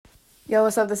Yo,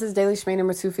 what's up? This is Daily Shmay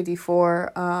number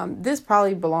 254. This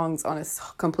probably belongs on a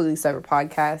completely separate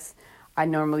podcast. I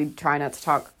normally try not to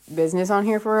talk business on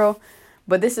here for real,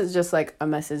 but this is just like a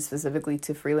message specifically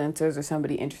to freelancers or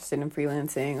somebody interested in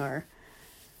freelancing or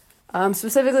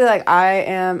specifically like I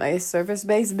am a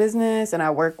service-based business and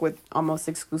I work with almost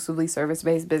exclusively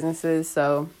service-based businesses.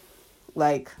 So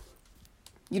like,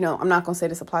 I'm not going to say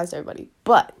this applies to everybody,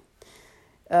 but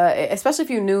especially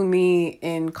if you knew me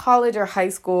in college or high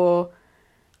school,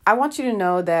 I want you to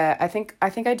know that I think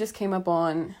I just came up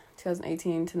on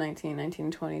 2018 to 19,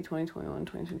 19, 20, 20, 21,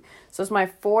 20. So it's my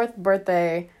fourth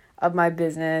birthday of my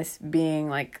business being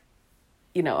like,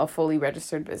 a fully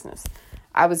registered business.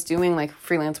 I was doing like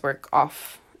freelance work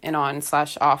off and on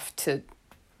 / off to,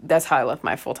 that's how I left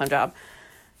my full-time job,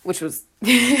 which was,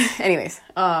 anyways,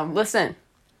 listen,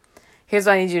 here's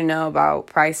what I need you to know about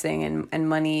pricing and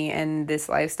money and this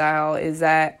lifestyle is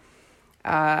that,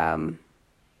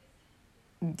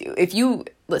 if you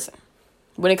listen,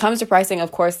 when it comes to pricing,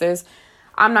 of course,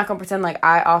 I'm not going to pretend like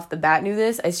I off the bat knew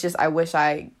this. It's just, I wish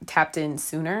I tapped in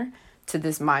sooner to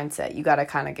this mindset. You got to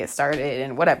kind of get started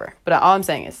and whatever. But all I'm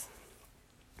saying is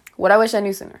what I wish I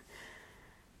knew sooner.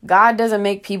 God doesn't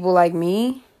make people like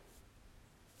me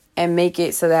and make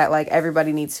it so that like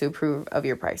everybody needs to approve of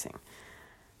your pricing.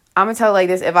 I'm going to tell you like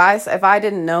this. If I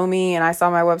didn't know me and I saw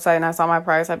my website and I saw my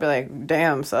price, I'd be like,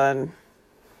 damn, son.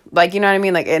 Like, you know what I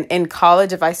mean? Like in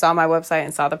college, if I saw my website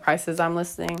and saw the prices I'm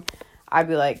listing, I'd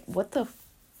be like, what the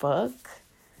fuck?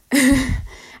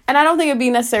 And I don't think it'd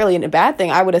be necessarily a bad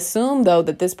thing. I would assume, though,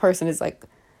 that this person is like,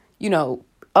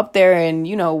 up there and,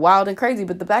 wild and crazy.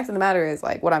 But the fact of the matter is,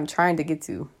 like, what I'm trying to get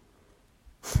to.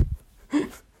 This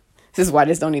is why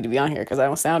this don't need to be on here, because I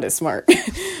don't sound as smart.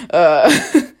 Not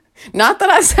that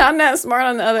I sound that smart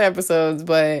on the other episodes,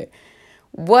 but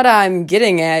what I'm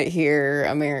getting at here,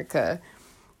 America,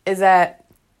 is that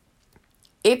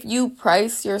if you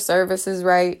price your services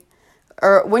right,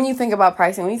 or when you think about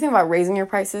pricing, when you think about raising your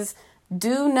prices,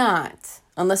 do not,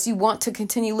 unless you want to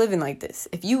continue living like this,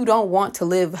 if you don't want to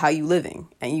live how you living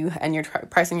and you're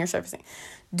pricing your servicing,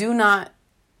 do not,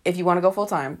 if you want to go full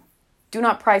time, do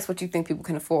not price what you think people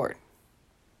can afford.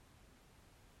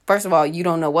 First of all, you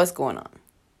don't know what's going on.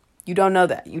 You don't know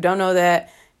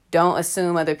that. Don't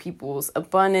assume other people's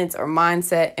abundance or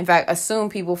mindset. In fact, assume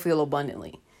people feel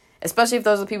abundantly, especially if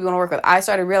those are the people you want to work with. I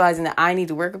started realizing that I need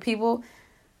to work with people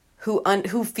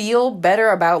who feel better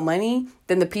about money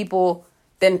than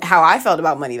how I felt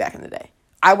about money back in the day.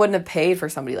 I wouldn't have paid for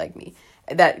somebody like me.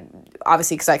 That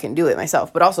obviously because I can do it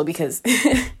myself, but also because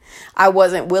I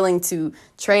wasn't willing to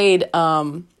trade.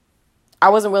 I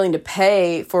wasn't willing to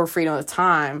pay for freedom of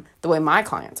time the way my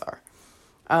clients are.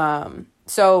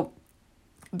 So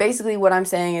basically what I'm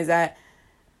saying is that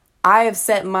I have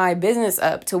set my business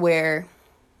up to where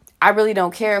I really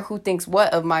don't care who thinks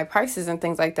what of my prices and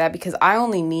things like that, because I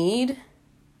only need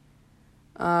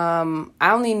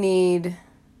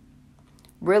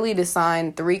really to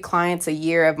sign 3 clients a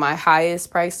year of my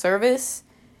highest price service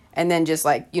and then just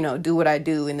like, do what I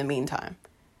do in the meantime.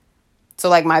 So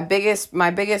like my biggest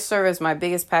service, my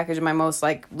biggest package, my most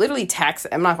like literally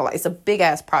I'm not gonna lie, it's a big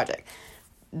ass project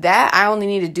that I only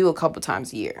need to do a couple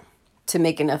times a year to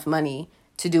make enough money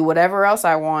to do whatever else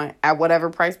I want at whatever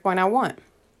price point I want.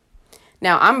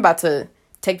 Now, I'm about to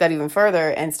take that even further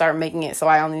and start making it so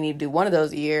I only need to do one of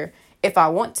those a year if I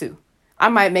want to. I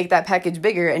might make that package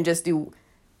bigger and just do,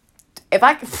 if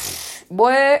I,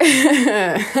 what?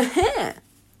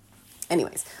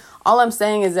 Anyways, all I'm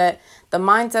saying is that the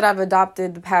mindset I've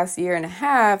adopted the past year and a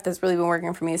half that's really been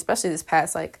working for me, especially this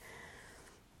past like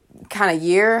kind of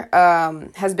year,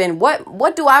 has been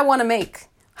what do I want to make?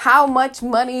 How much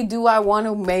money do I want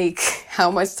to make?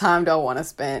 How much time do I want to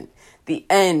spend? The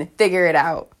end, figure it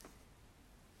out.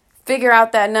 Figure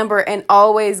out that number and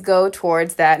always go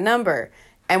towards that number.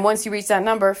 And once you reach that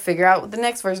number, figure out the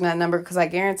next version of that number, because I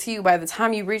guarantee you by the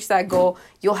time you reach that goal,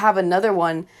 you'll have another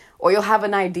one, or you'll have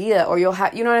an idea, or you'll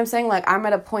have, you know what I'm saying? Like I'm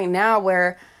at a point now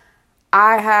where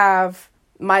I have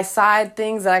my side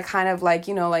things that I kind of like,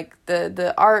 like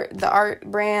the art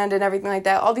brand and everything like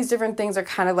that. All these different things are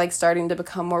kind of like starting to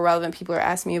become more relevant. People are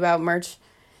asking me about merch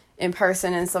in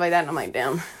person and stuff like that. And I'm like,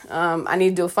 damn, I need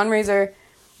to do a fundraiser.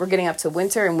 We're getting up to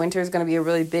winter, and winter is going to be a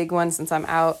really big one since I'm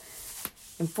out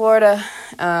in Florida.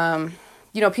 People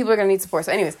are going to need support.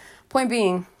 So anyways, point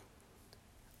being,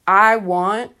 I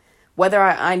want, whether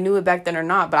I knew it back then or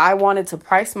not, but I wanted to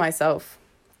price myself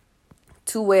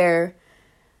to where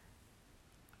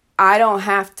I don't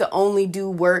have to only do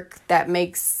work that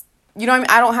makes You know what I mean?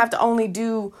 I don't have to only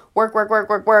do work.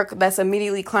 That's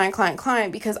immediately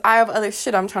client, because I have other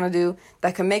shit I'm trying to do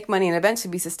that can make money and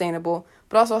eventually be sustainable,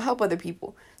 but also help other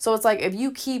people. So it's like, if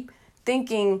you keep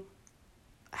thinking,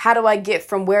 how do I get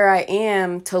from where I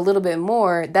am to a little bit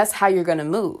more? That's how you're going to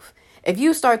move. If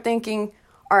you start thinking,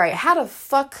 all right, how the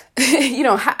fuck,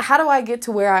 how do I get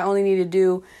to where I only need to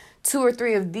do 2 or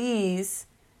 3 of these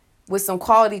with some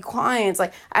quality clients?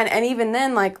 Like, and even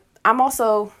then, like, I'm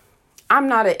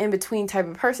not an in-between type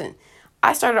of person.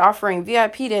 I started offering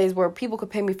VIP days where people could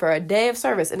pay me for a day of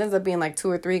service. It ends up being like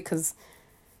 2 or 3 because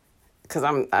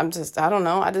I'm just, I don't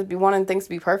know. I just be wanting things to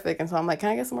be perfect. And so I'm like, can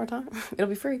I get some more time? It'll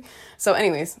be free. So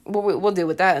anyways, we'll deal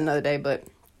with that another day. But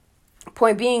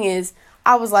point being is,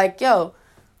 I was like, yo,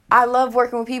 I love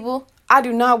working with people. I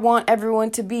do not want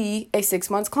everyone to be a 6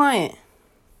 months client.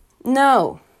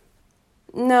 No.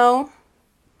 No.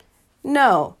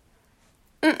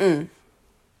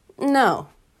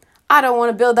 I don't want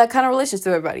to build that kind of relationship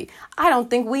with everybody. I don't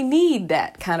think we need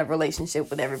that kind of relationship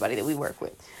with everybody that we work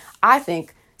with. I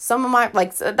think some of my,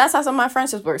 like, that's how some of my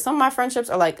friendships work. Some of my friendships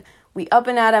are like, we up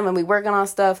and at 'em and we working on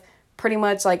stuff pretty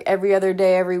much like every other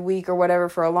day, every week or whatever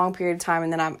for a long period of time.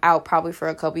 And then I'm out probably for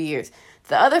a couple years.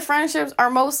 The other friendships are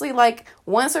mostly like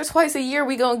once or twice a year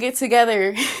we gonna get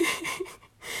together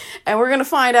and we're gonna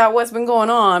find out what's been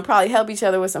going on, probably help each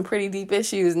other with some pretty deep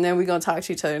issues, and then we're gonna talk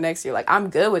to each other next year. Like, I'm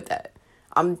good with that.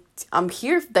 I'm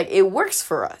here. Like, it works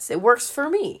for us. It works for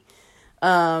me.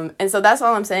 And so that's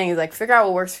all I'm saying is, like, figure out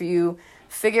what works for you.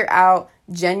 Figure out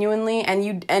genuinely,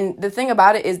 and the thing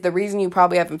about it is, the reason you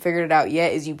probably haven't figured it out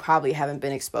yet is you probably haven't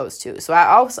been exposed to it. So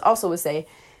I also would say,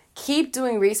 keep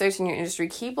doing research in your industry.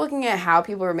 Keep looking at how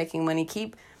people are making money.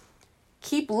 Keep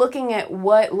looking at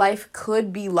what life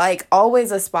could be like.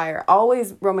 Always aspire.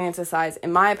 Always romanticize.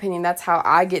 In my opinion, that's how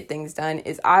I get things done,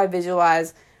 is I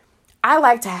visualize. I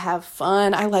like to have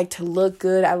fun. I like to look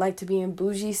good. I like to be in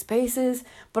bougie spaces,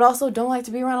 but also don't like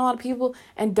to be around a lot of people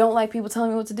and don't like people telling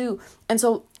me what to do. And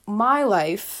so my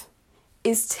life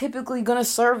is typically going to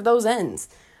serve those ends.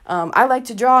 I like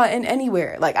to draw in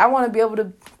anywhere. Like, I want to be able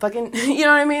to fucking, you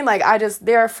know what I mean? Like,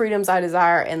 there are freedoms I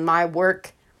desire, and my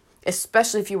work,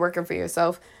 especially if you're working for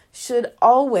yourself, should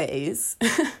always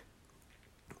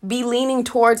be leaning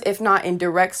towards, if not in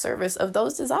direct service of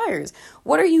those desires.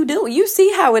 What are you doing? You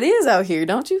see how it is out here,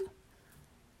 don't you?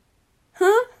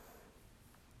 Huh?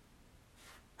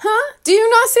 Do you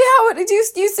not see how it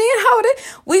is? You seeing how it is?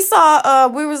 We saw,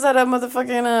 we was at a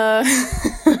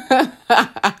motherfucking,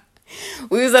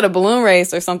 we was at a balloon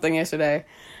race or something yesterday.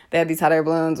 They had these hot air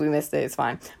balloons. We missed it. It's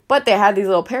fine. But they had these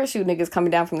little parachute niggas coming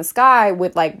down from the sky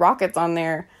with, like, rockets on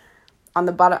there. On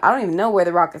the bottom, I don't even know where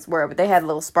the rockets were, but they had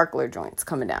little sparkler joints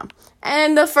coming down.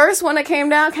 And the first one that came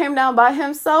down by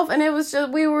himself, and it was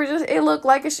just, it looked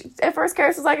like, at first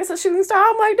Karis was like, it's a shooting star.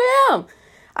 I'm like, damn.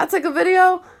 I took a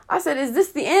video. I said, is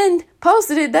this the end?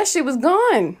 Posted it. That shit was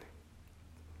gone.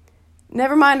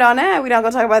 Never mind on that. We not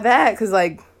gonna talk about that, because,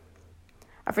 like,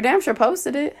 I for damn sure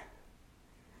posted it.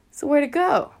 So where'd it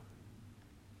go?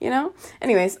 You know?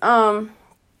 Anyways,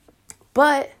 but,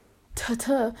 what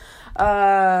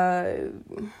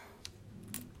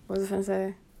was I gonna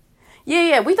say?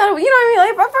 Yeah, we thought, you know what I mean? Like,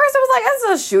 at first it was like, it's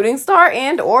a shooting star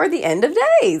and or the end of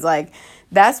days. Like,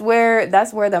 that's where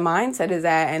the mindset is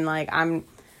at. And, like, I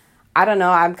don't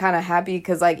know, I'm kind of happy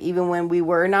because, like, even when we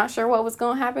were not sure what was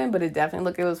going to happen, but it definitely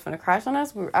looked like it was going to crash on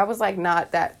us, I was, like,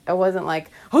 I wasn't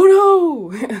like, oh,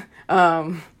 no. I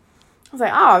was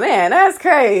like, oh, man, that's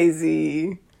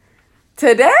crazy.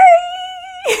 Today,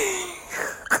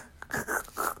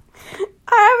 I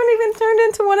haven't even turned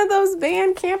into one of those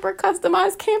van camper,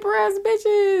 customized camper ass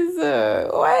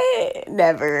bitches. What?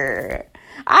 Never.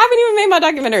 I haven't even made my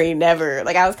documentary. Never.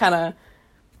 Like, I was kind of,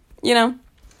 you know,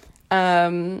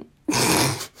 am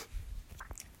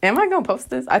I going to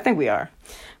post this? I think we are.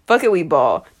 Fuck it, we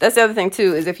ball. That's the other thing,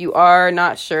 too, is if you are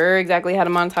not sure exactly how to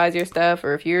monetize your stuff,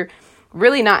 or if you're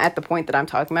really not at the point that I'm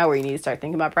talking about where you need to start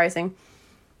thinking about pricing,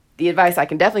 the advice I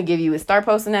can definitely give you is start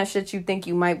posting that shit you think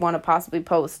you might want to possibly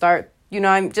post.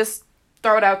 I'm just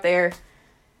throw it out there.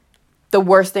 The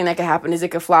worst thing that could happen is it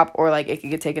could flop, or, like, it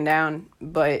could get taken down.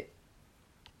 But,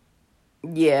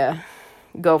 yeah,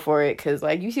 go for it, because,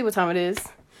 like, you see what time it is.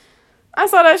 I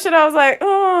saw that shit, I was like,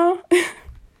 oh, I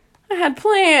had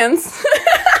plans. But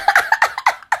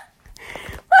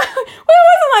it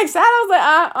wasn't, like, sad. I was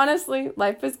like, honestly,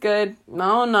 life is good.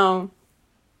 No.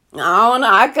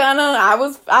 I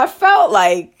felt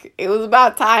like it was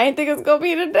about time. I didn't think it was going to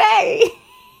be today.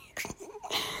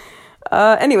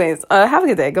 Anyways, have a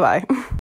good day. Goodbye.